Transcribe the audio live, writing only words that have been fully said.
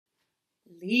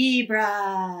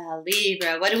Libra,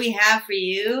 Libra, what do we have for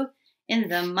you in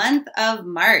the month of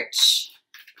March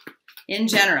in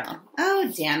general?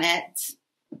 Oh, damn it.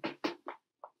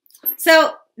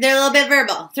 So they're a little bit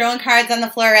verbal, throwing cards on the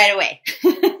floor right away.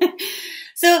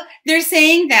 So they're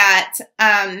saying that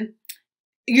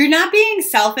you're not being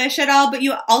selfish at all, but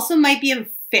you also might be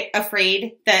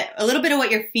afraid that a little bit of what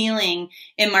you're feeling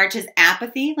in March is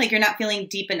apathy, like you're not feeling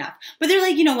deep enough. But they're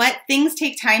like, you know what? Things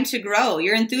take time to grow.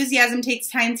 Your enthusiasm takes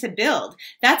time to build.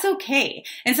 That's okay.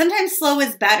 And sometimes slow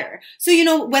is better. So, you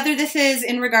know, whether this is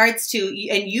in regards to,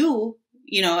 and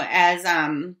you know, as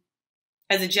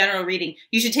a general reading,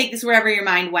 you should take this wherever your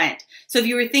mind went. So if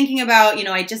you were thinking about, you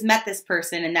know, I just met this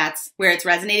person and that's where it's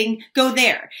resonating, go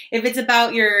there. If it's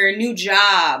about your new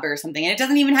job or something, and it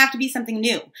doesn't even have to be something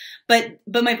new. But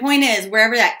my point is,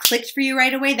 wherever that clicked for you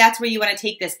right away, that's where you want to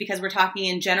take this, because we're talking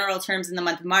in general terms in the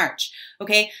month of March.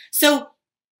 Okay. So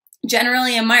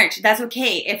generally in March, that's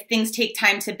okay if things take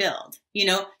time to build. You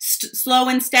know, slow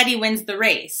and steady wins the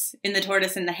race in the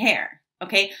tortoise and the hare.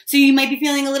 Okay. So you might be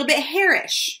feeling a little bit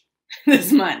harish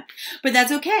this month, but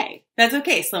that's okay. That's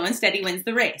okay. Slow and steady wins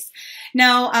the race.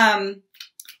 Now,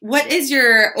 what is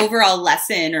your overall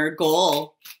lesson or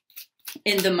goal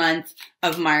in the month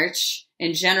of March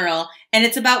in general? And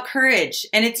it's about courage,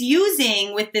 and it's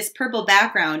using, with this purple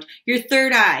background, your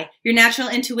third eye, your natural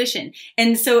intuition.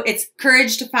 And so it's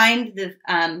courage to find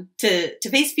the, to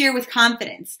face fear with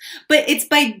confidence, but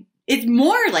it's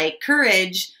more like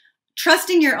courage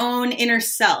trusting your own inner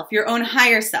self, your own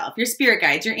higher self, your spirit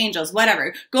guides, your angels,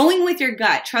 whatever. Going with your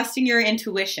gut, trusting your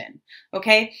intuition.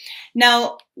 Okay.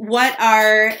 Now, what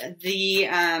are the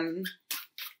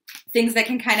things that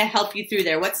can kind of help you through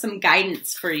there? What's some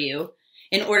guidance for you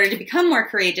in order to become more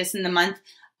courageous in the month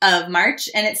of March?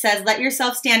 And it says, let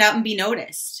yourself stand out and be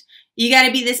noticed. You got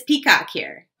to be this peacock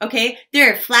here. Okay.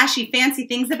 There are flashy, fancy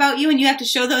things about you, and you have to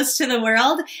show those to the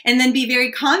world and then be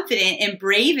very confident and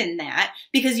brave in that,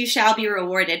 because you shall be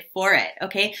rewarded for it.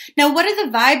 Okay. Now, what are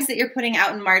the vibes that you're putting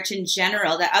out in March in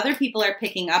general that other people are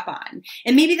picking up on?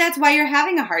 And maybe that's why you're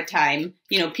having a hard time,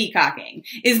 you know, peacocking,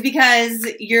 is because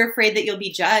you're afraid that you'll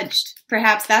be judged.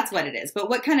 Perhaps that's what it is. But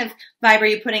what kind of vibe are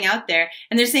you putting out there?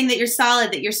 And they're saying that you're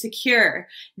solid, that you're secure,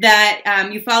 that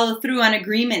you follow through on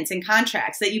agreements and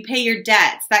contracts, that you pay your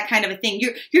debts, that kind of a thing.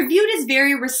 You're viewed as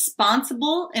very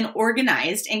responsible and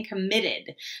organized and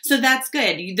committed. So that's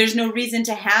good. There's no reason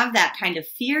to have that kind of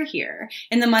fear here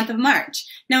in the month of March.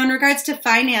 Now, in regards to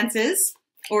finances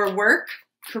or work,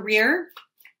 career,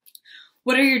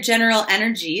 what are your general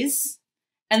energies?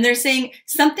 And they're saying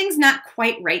something's not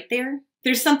quite right there.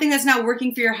 There's something that's not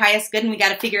working for your highest good, and we got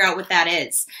to figure out what that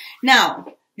is. Now,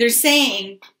 they're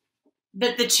saying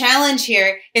that the challenge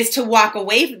here is to walk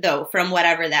away, though, from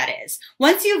whatever that is.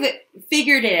 Once you've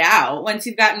figured it out, once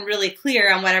you've gotten really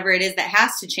clear on whatever it is that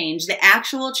has to change, the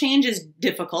actual change is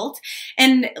difficult.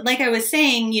 And like I was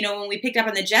saying, you know, when we picked up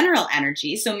on the general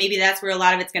energy, so maybe that's where a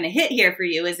lot of it's going to hit here for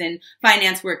you, is in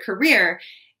finance, work, career,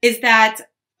 is that,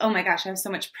 oh my gosh, I have so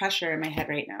much pressure in my head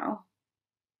right now.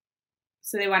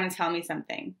 So they want to tell me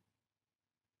something.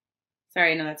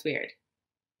 Sorry, I know that's weird.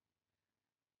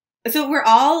 So we're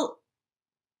all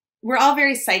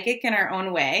very psychic in our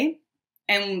own way.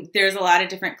 And there's a lot of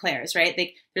different clairs, right?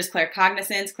 There's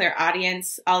claircognizance,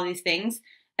 clairaudience, all these things.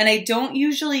 And I don't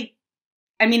usually,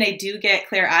 I mean, I do get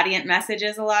clairaudient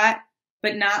messages a lot,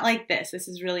 but not like this. This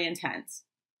is really intense.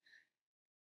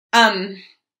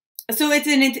 So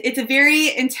it's a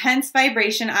very intense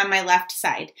vibration on my left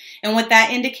side. And what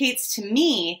that indicates to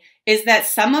me is that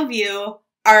some of you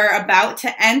are about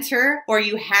to enter, or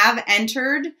you have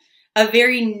entered, a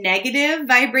very negative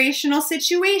vibrational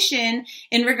situation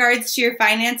in regards to your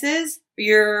finances,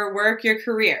 your work, your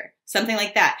career, something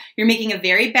like that. You're making a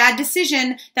very bad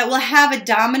decision that will have a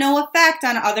domino effect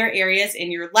on other areas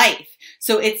in your life.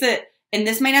 So and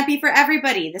this might not be for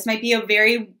everybody. This might be a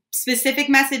very specific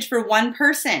message for one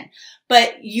person,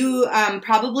 but you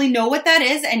probably know what that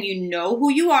is, and you know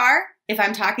who you are if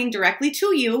I'm talking directly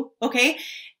to you, okay?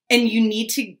 And you need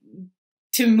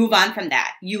to move on from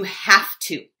that. You have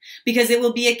to, because it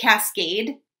will be a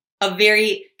cascade of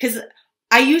because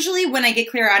I usually, when I get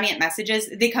clairaudient messages,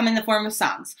 they come in the form of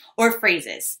songs or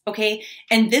phrases, okay?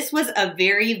 And this was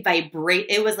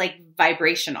it was like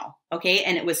vibrational, okay?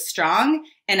 And it was strong,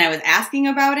 and I was asking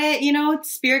about it, you know,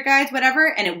 spirit guides,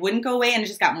 whatever, and it wouldn't go away, and it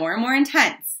just got more and more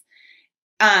intense.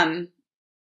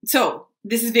 So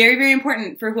this is very, very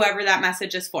important for whoever that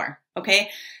message is for, okay?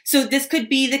 So this could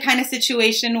be the kind of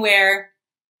situation where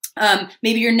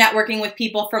maybe you're networking with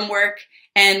people from work,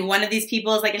 and one of these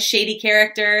people is like a shady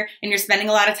character, and you're spending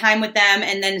a lot of time with them,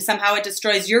 and then somehow it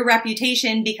destroys your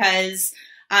reputation because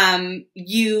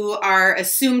You are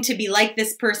assumed to be like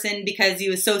this person because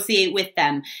you associate with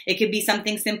them. It could be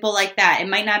something simple like that. It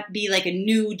might not be like a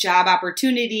new job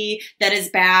opportunity that is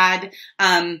bad.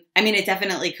 I mean, it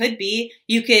definitely could be.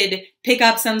 You could pick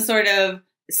up some sort of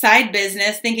side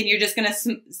business thinking you're just going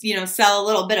to, you know, sell a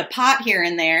little bit of pot here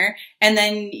and there. And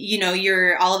then, you know,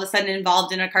 you're all of a sudden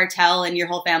involved in a cartel and your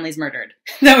whole family's murdered.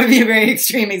 That would be a very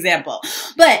extreme example.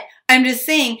 But I'm just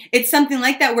saying it's something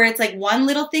like that where it's like one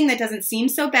little thing that doesn't seem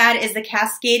so bad is the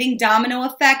cascading domino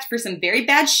effect for some very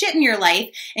bad shit in your life.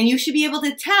 And you should be able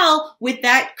to tell with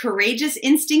that courageous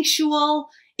instinctual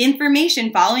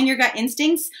information, following your gut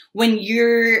instincts when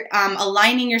you're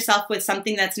aligning yourself with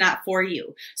something that's not for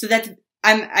you. So that's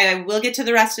I will get to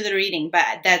the rest of the reading, but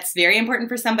that's very important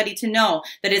for somebody to know.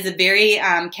 That is a very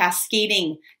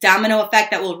cascading domino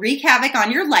effect that will wreak havoc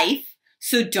on your life.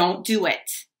 So don't do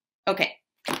it. Okay.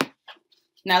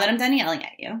 Now that I'm done yelling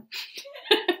at you.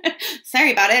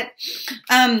 Sorry about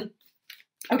it.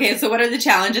 Okay, so what are the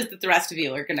challenges that the rest of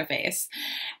you are going to face?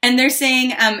 And they're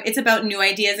saying it's about new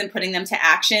ideas and putting them to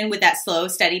action with that slow,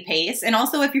 steady pace. And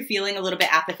also if you're feeling a little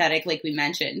bit apathetic, like we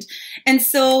mentioned. And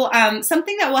so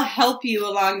something that will help you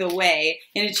along the way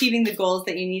in achieving the goals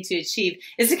that you need to achieve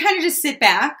is to kind of just sit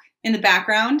back in the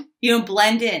background, you know,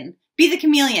 blend in, be the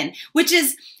chameleon, which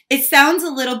is, it sounds a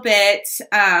little bit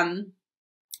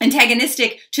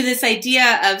antagonistic to this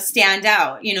idea of stand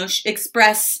out, you know,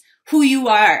 express who you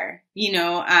are, you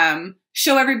know,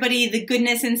 show everybody the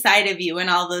goodness inside of you and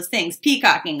all those things,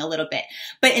 peacocking a little bit.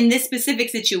 But in this specific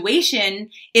situation,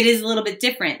 it is a little bit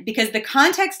different because the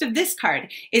context of this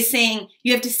card is saying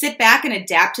you have to sit back and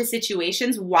adapt to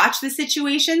situations, watch the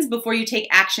situations before you take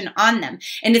action on them.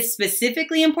 And it's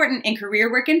specifically important in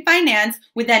career, work, and finance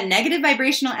with that negative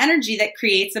vibrational energy that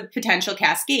creates a potential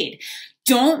cascade.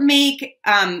 Don't make,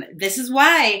 this is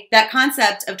why that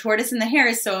concept of tortoise and the hare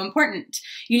is so important.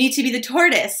 You need to be the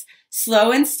tortoise.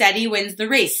 Slow and steady wins the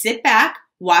race. Sit back,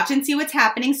 watch and see what's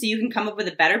happening so you can come up with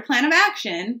a better plan of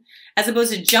action as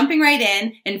opposed to jumping right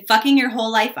in and fucking your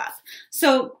whole life up.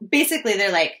 So basically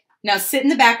they're like, now sit in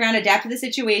the background, adapt to the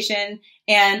situation,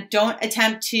 and don't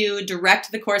attempt to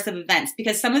direct the course of events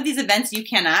because some of these events you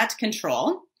cannot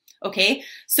control. Okay,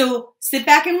 so sit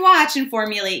back and watch and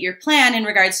formulate your plan in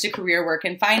regards to career, work,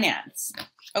 and finance.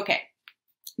 Okay,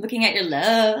 looking at your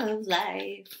love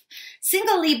life.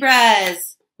 Single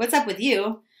Libras, what's up with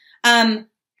you? So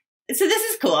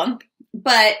this is cool,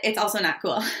 but it's also not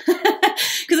cool.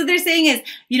 Because what they're saying is,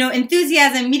 you know,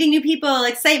 enthusiasm, meeting new people,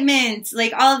 excitement,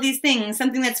 like all of these things,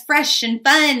 something that's fresh and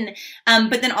fun.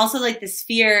 But then also like this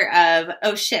fear of,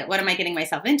 oh shit, what am I getting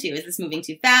myself into? Is this moving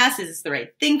too fast? Is this the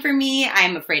right thing for me?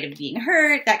 I'm afraid of being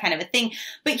hurt, that kind of a thing.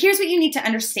 But here's what you need to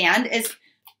understand is,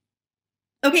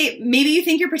 okay, maybe you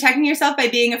think you're protecting yourself by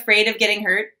being afraid of getting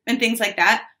hurt and things like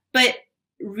that, but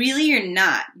really you're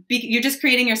not. You're just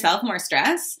creating yourself more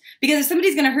stress because if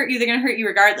somebody's going to hurt you, they're going to hurt you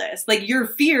regardless. Like your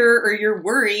fear or your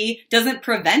worry doesn't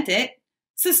prevent it.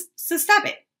 So stop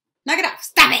it. Knock it off.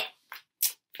 Stop it.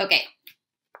 Okay.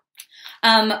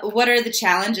 What are the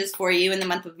challenges for you in the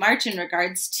month of March in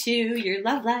regards to your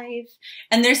love life?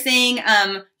 And they're saying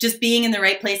just being in the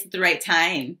right place at the right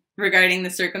time regarding the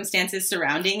circumstances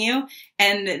surrounding you.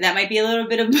 And that might be a little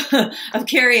bit of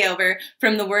carryover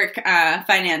from the work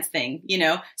finance thing, you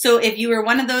know? So if you were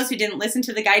one of those who didn't listen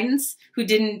to the guidance, who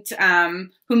didn't,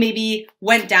 who maybe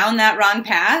went down that wrong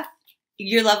path,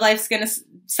 your love life's going to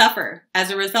suffer as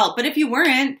a result. But if you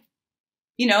weren't,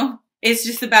 you know, it's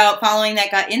just about following that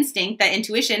gut instinct, that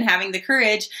intuition, having the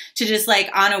courage to just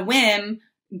like on a whim,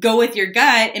 go with your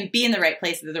gut and be in the right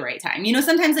place at the right time. You know,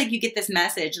 sometimes like you get this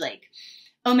message like,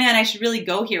 oh man, I should really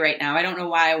go here right now. I don't know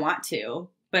why I want to,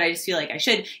 but I just feel like I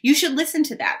should. You should listen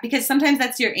to that because sometimes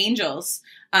that's your angels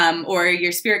or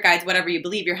your spirit guides, whatever you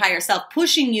believe, your higher self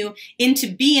pushing you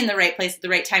into be in the right place at the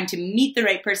right time to meet the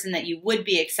right person that you would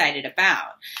be excited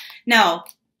about. Now,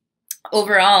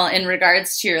 overall, in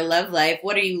regards to your love life,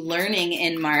 what are you learning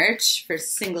in March for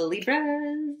single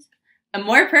Libras?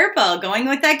 More purple, going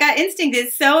with that gut instinct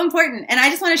is so important. And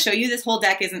I just want to show you this whole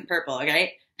deck isn't purple,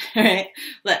 okay? All right,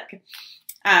 look.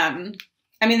 I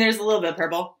mean, there's a little bit of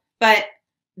purple, but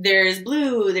there's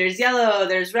blue, there's yellow,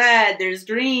 there's red, there's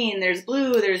green, there's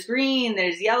blue, there's green,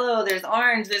 there's yellow, there's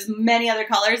orange, there's many other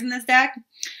colors in this deck.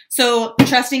 So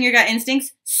trusting your gut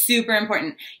instincts, super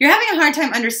important. You're having a hard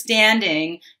time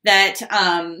understanding that,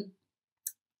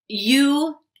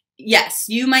 yes,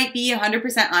 you might be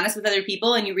 100% honest with other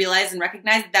people and you realize and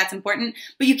recognize that that's important,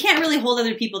 but you can't really hold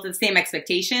other people to the same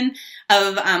expectation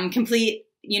of, complete,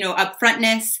 you know,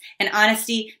 upfrontness and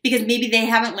honesty because maybe they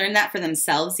haven't learned that for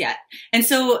themselves yet. And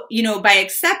so, you know, by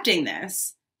accepting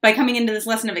this, by coming into this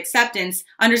lesson of acceptance,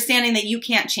 understanding that you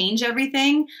can't change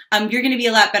everything, you're going to be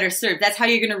a lot better served. That's how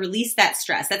you're going to release that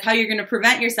stress. That's how you're going to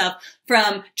prevent yourself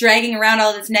from dragging around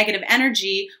all this negative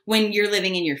energy when you're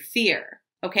living in your fear.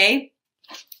 Okay?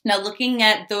 Now, looking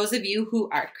at those of you who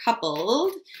are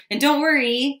coupled, and don't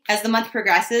worry, as the month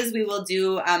progresses, we will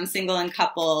do single and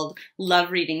coupled love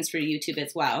readings for YouTube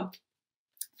as well.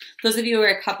 Those of you who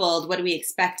are coupled, what do we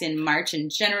expect in March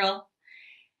in general?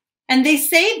 And they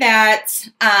say that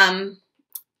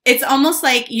it's almost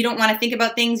like you don't want to think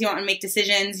about things, you don't want to make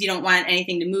decisions, you don't want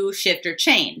anything to move, shift, or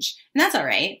change. And that's all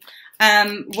right.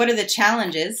 What are the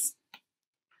challenges?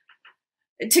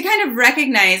 To kind of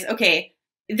recognize, okay,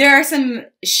 there are some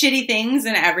shitty things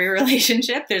in every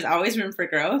relationship. There's always room for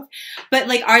growth. But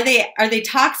like, are they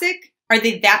toxic? Are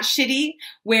they that shitty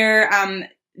where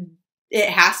it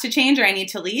has to change or I need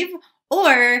to leave?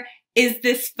 Or is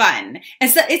this fun? And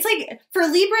so it's like for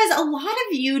Libras, a lot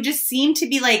of you just seem to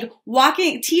be like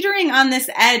teetering on this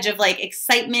edge of like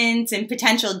excitement and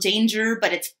potential danger,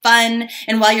 but it's fun.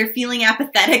 And while you're feeling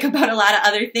apathetic about a lot of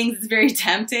other things, it's very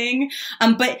tempting.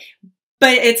 But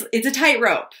it's a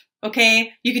tightrope.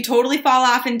 Okay, you could totally fall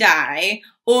off and die,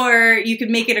 or you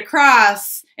could make it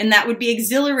across, and that would be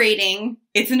exhilarating.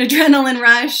 It's an adrenaline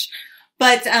rush,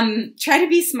 but try to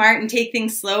be smart and take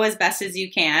things slow as best as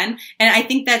you can. And I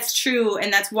think that's true,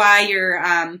 and that's why you're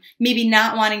maybe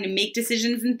not wanting to make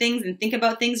decisions and things and think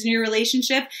about things in your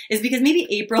relationship, is because maybe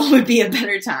April would be a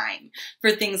better time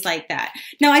for things like that.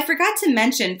 Now, I forgot to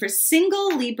mention, for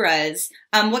single Libras,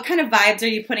 what kind of vibes are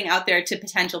you putting out there to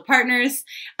potential partners?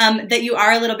 That you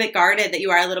are a little bit guarded, that you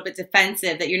are a little bit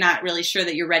defensive, that you're not really sure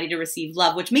that you're ready to receive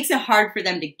love, which makes it hard for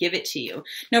them to give it to you.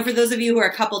 Now, for those of you who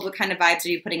are coupled, what kind of vibes are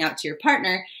you putting out to your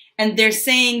partner? And they're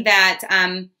saying that,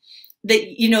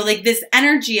 you know, like this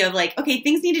energy of like, okay,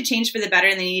 things need to change for the better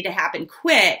and they need to happen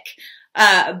quick.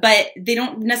 But they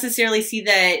don't necessarily see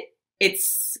that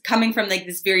it's coming from like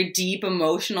this very deep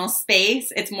emotional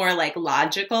space. It's more like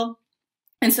logical.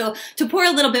 And so to pour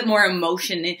a little bit more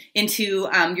emotion into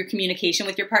your communication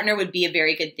with your partner would be a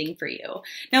very good thing for you.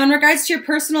 Now, in regards to your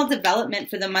personal development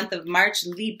for the month of March,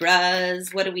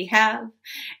 Libras, what do we have?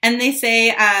 And they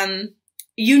say,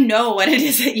 you know what it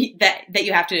is that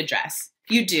you have to address.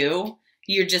 You do.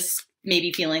 You're just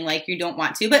maybe feeling like you don't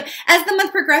want to. But as the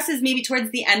month progresses, maybe towards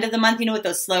the end of the month, you know, with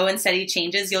those slow and steady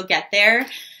changes, you'll get there.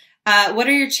 What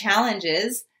are your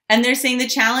challenges? And they're saying the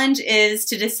challenge is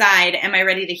to decide, am I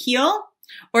ready to heal?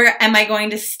 Or am I going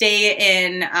to stay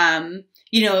in,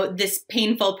 you know, this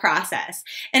painful process?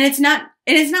 And it's not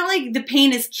like the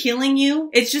pain is killing you.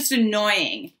 It's just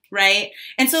annoying, right?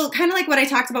 And so kind of like what I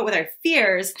talked about with our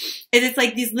fears is it's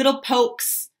like these little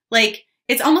pokes, like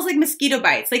it's almost like mosquito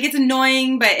bites. Like it's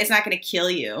annoying, but it's not going to kill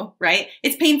you, right?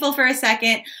 It's painful for a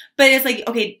second, but it's like,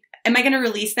 okay, am I going to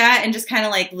release that and just kind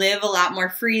of like live a lot more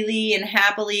freely and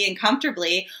happily and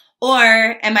comfortably? Or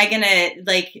am I going to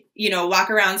like, you know, walk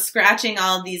around scratching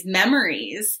all of these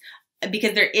memories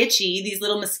because they're itchy, these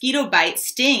little mosquito bite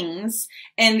stings,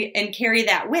 and carry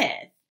that with?